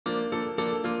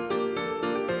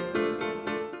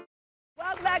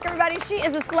back, everybody. She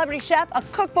is a celebrity chef, a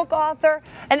cookbook author,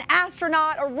 an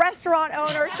astronaut, a restaurant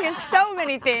owner. She is so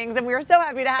many things, and we are so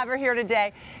happy to have her here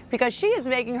today because she is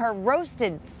making her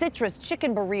roasted citrus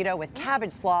chicken burrito with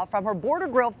cabbage slaw from her Border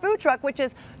Grill food truck, which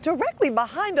is directly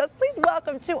behind us. Please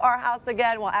welcome to our house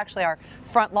again. Well, actually, our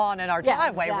front lawn and our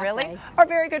driveway, really. Our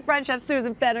very good friend, Chef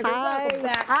Susan Feniger. Hi. Welcome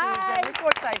back, Hi. Susan. We're so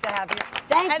excited to have you.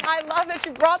 Thank And I love that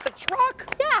you brought the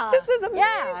truck. Yeah. This is amazing.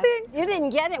 Yeah. You didn't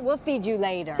get it. We'll feed you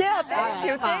later. Yeah, thank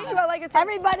you. Thank you. I like it so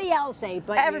Everybody else ate,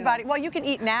 but everybody. Well, you can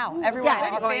eat now. Everyone, Yeah.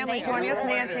 our family joining us,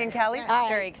 Nancy and Kelly.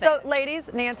 Very excited. So,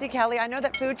 ladies, Nancy, Kelly, I know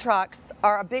that food trucks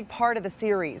are a big part of the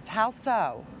series. How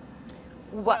so?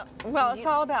 Well, it's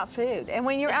all about food. And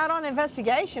when you're out on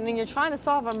investigation and you're trying to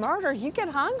solve a murder, you get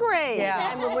hungry.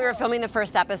 Yeah. And when we were filming the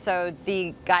first episode,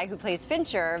 the guy who plays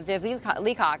Fincher, Viv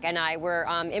Leacock, and I were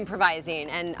improvising,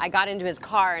 and I got into his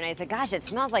car and I said, "Gosh, it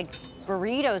smells like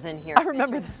burritos in here." I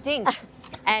remember it stink.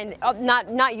 And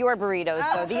not your burritos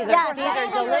though. These are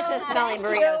delicious smelling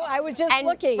burritos. I was just and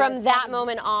looking. from that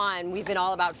moment on, we've been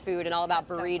all about food and all about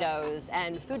burritos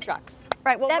and food trucks.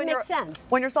 Right. Well, That when makes you're, sense.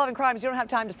 When you're solving crimes, you don't have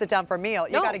time to sit down for a meal.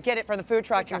 You No. got to get it from the food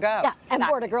truck and go. Yeah, and Exactly.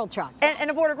 Border Grill truck. And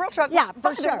a Border Grill truck. Yeah, By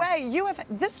for sure. the way, you have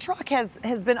this truck has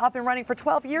been up and running for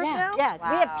 12 years now. Yeah,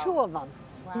 we have Wow. 2 of them.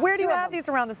 Where do you Two of have them. these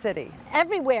around the city?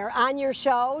 Everywhere on your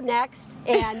show next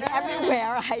and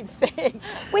everywhere, I think.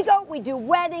 We do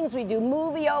weddings, we do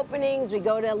movie openings, we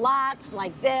go to lots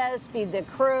like this, feed the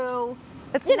crew.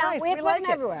 It's You know, nice. we have We like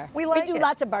them it. everywhere. We like do it.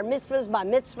 lots of bar mitzvahs, bar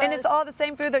mitzvahs. And it's all the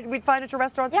same food that we'd find at your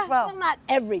restaurants yeah, as well. not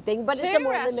everything, but it's a 2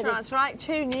 more restaurants, limited. right?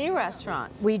 2 new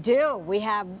restaurants. We do. We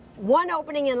have one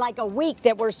opening in like a week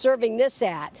that we're serving this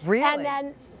at. Really? And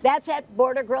then that's at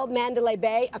Border Grill Mandalay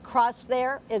Bay. Across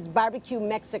there is Barbecue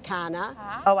Mexicana.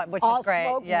 Oh, which All is great.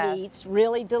 smoked Yes. meats,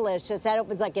 really delicious. That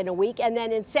opens like in a week. And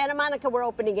then in Santa Monica, we're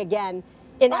opening again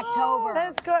in October. Oh, that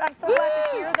is good. I'm so glad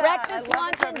to hear that. Breakfast, I love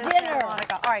lunch, that and you're in Santa dinner.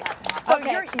 Monica. All right. So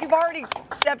Okay. you've already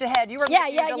stepped ahead. You were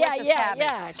making your delicious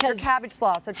cabbage. Your 'cause cabbage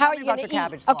slaw. So how tell are me you about gonna your eat?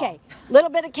 cabbage slaw. Okay, little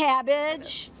bit of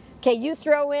cabbage. Okay, you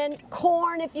throw in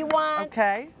corn if you want.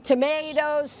 Okay.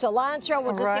 Tomatoes, cilantro.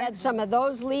 We'll just right. add some of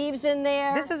those leaves in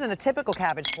there. This isn't a typical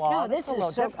cabbage slaw. No, this is a is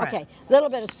little so different. Okay, little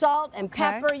bit of salt and Okay.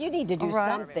 pepper. You need to do All right.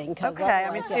 something. 'Cause Okay, I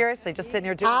mean otherwise- seriously, just sitting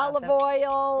here doing Olive nothing.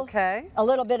 oil. Okay. A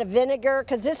little bit of vinegar,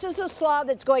 because this is a slaw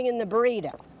that's going in the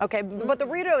burrito. Okay, but the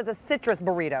burrito is a citrus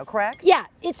burrito, correct? Yeah,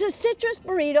 it's a citrus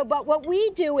burrito, but what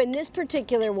we do in this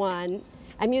particular one,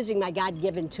 I'm using my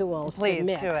God-given tools Please, to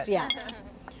mix. do it. Yeah.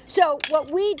 So what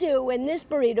we do in this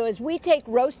burrito is we take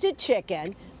roasted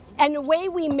chicken, and the way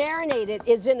we marinate it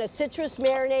is in a citrus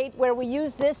marinade where we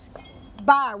use this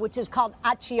bar, which is called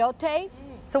achiote.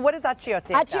 So what is achiote?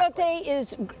 exactly?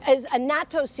 Achiote is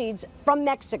annatto seeds from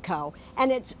Mexico,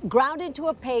 and it's ground into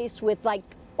a paste with like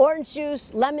orange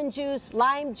juice, lemon juice,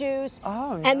 lime juice,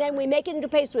 Oh, and then we make it into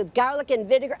paste with garlic and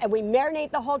vinegar, and we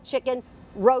marinate the whole chicken,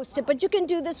 roast it. But you can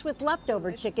do this with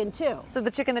leftover chicken too. So the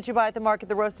chicken that you buy at the market,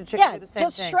 the roasted chicken, Yeah, do the same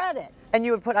just thing? shred it. And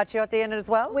you would put achiote in it as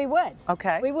well? We would.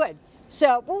 Okay. We would.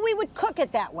 So, well, we would cook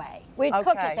it that way. We'd cook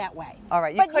Okay. it that way. All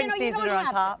right, you But, couldn't know, season don't it on have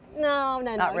to. top? No.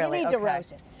 Not really, You need to okay.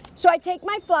 roast it. So I take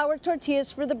my flour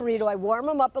tortillas for the burrito. I warm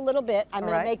them up a little bit. I'm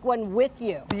going right. to make one with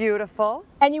you. Beautiful.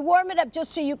 And you warm it up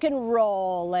just so you can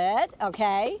roll it,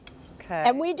 okay? Okay.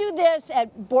 And we do this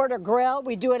at Border Grill.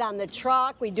 We do it on the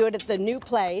truck. We do it at the new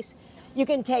place. You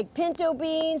can take pinto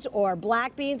beans or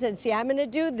black beans, and see, I'm going to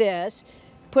do this.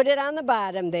 Put it on the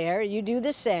bottom there. You do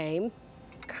the same.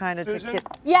 Kind of to Susan? get,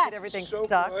 Yes. get everything So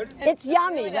stuck. good. It's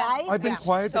yummy, right? I've been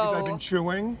quiet because I've been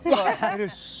chewing. It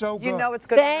is so good. You know it's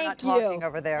good when you're not Thank you. talking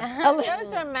over there. Those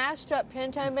are mashed up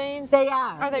pinto beans? They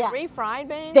are. Are they yeah. refried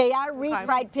beans? They are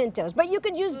refried pintos, but you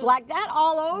could use black, that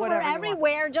all over, Whatever you want.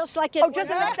 everywhere, just like it Oh, just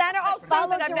in the center? Oh,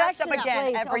 Follow Susan, I messed up directions,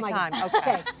 again please. every Oh, my time. God.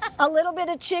 Okay. A little bit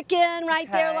of chicken right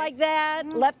there Okay. like that.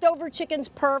 Leftover chicken's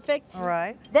perfect. All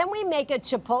right. Then we make a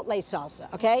chipotle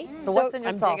salsa, okay? So what's in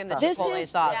your I'm digging the salsa? This chipotle is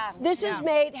sauce. this is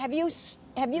made. Have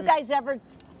you guys ever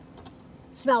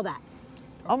smell that?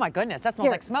 Oh my goodness, that smells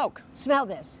Here. like smoke. Smell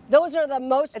this. Those are the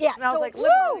most. It yeah, smells so like it's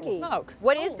literally smoky. Smoke.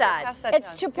 What is that? Pass that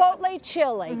It's down. chipotle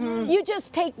chili. You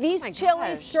just take these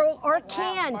chilies, gosh. throw or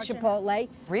canned chipotle,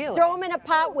 Really? throw them in a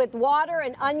pot with water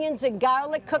and onions and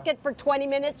garlic, cook it for 20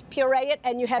 minutes, puree it,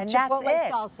 and you have And that's chipotle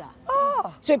it. salsa.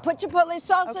 Oh. So you put chipotle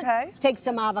salsa, Okay. take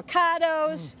some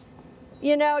avocados.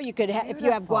 You know, you could have, if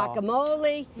you have Beautiful.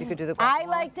 guacamole. You could do the I guacamole.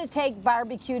 like to take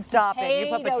barbecued Stop it.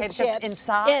 You put potato chips chips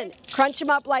inside? in, crunch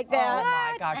them up like that. Oh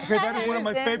my gosh. Okay, that is one of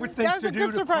my favorite things That was to a do, good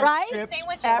to surprise. put Right? chips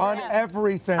Sandwich on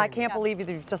everything. I can't believe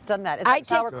you've just done that. Is I that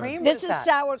sour take- cream? This What is that?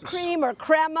 sour cream or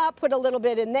crema. Put a little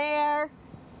bit in there.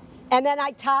 And then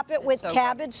I top it with so good.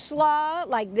 cabbage slaw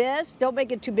like this. Don't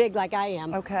make it too big like I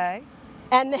am. Okay.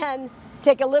 And then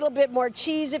take a little bit more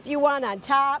cheese if you want on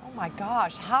top. Oh my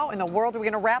gosh, how in the world are we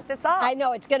gonna wrap this up? I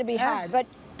know it's going to be hard, but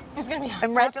It's gonna be.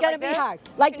 And wrap it's it going like to be this? hard.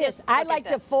 Like You can this. just I look like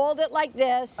at to this. fold it like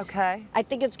this. Okay. I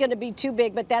think it's going to be too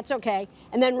big, but that's okay.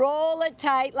 And then roll it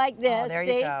tight like this. Oh, there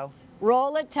See? you go.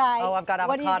 Roll it tight. Oh, I've got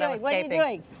What avocado are you doing? What are you escaping.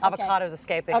 doing? Avocado's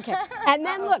escaping. Okay. And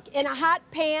then look, in a hot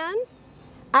pan,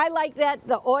 I like that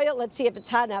the oil, let's see if it's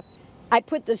hot enough. I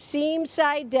put the seam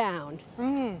side down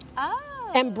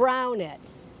and brown it.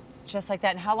 Just like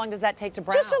that. And how long does that take to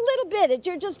brown? Just a little bit.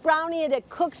 You're just browning it. It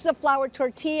cooks the flour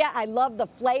tortilla. I love the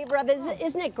flavor of it.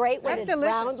 Isn't it great when That's it's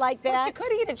delicious. browned like But that? you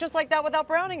could eat it just like that without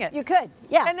browning it. You could,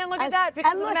 yeah. And then look at that,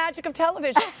 because of the magic of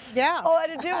television. Yeah. All I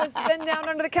had to do was bend down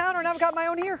under the counter, and I've got my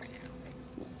own here.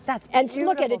 That's And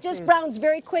beautiful, look at it, just Susan. browns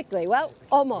very quickly. Well,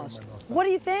 almost. What do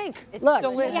you think? Look,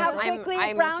 delicious. see how I'm- quickly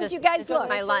I'm it browns? just- You guys this look. is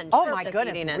my lunch. Oh my Just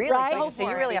goodness, eating it. really? Right? Quick. So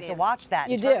you really have to watch that.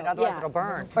 You and do, turn it, otherwise yeah. it'll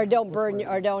burn. Or don't burn,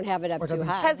 or don't have it up too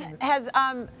hot.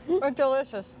 But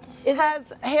delicious.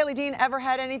 Has Haley Dean ever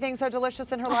had anything so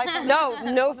delicious in her life?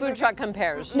 No food truck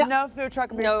compares. No food truck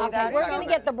compares No to food that. We're truck. going to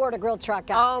get the Border Grill truck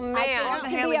out. Oh, man. I On think the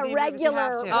to Haley be a Dean, if you have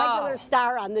regular, to. regular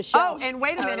star on the show. Oh, and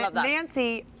wait a I would minute, love that.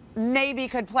 Nancy maybe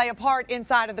could play a part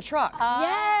inside of the truck.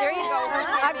 yes. There you go.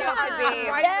 I've got Could be.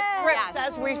 writing the scripts Yes.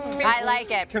 as we speak. I like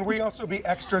it. Can we also be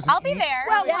extras and I'll be eat? there.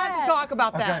 Well, we'll have Yes. to talk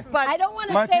about that. Okay. But I don't want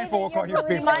to My say people will that call you're your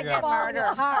people, really yeah. falling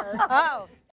apart. oh,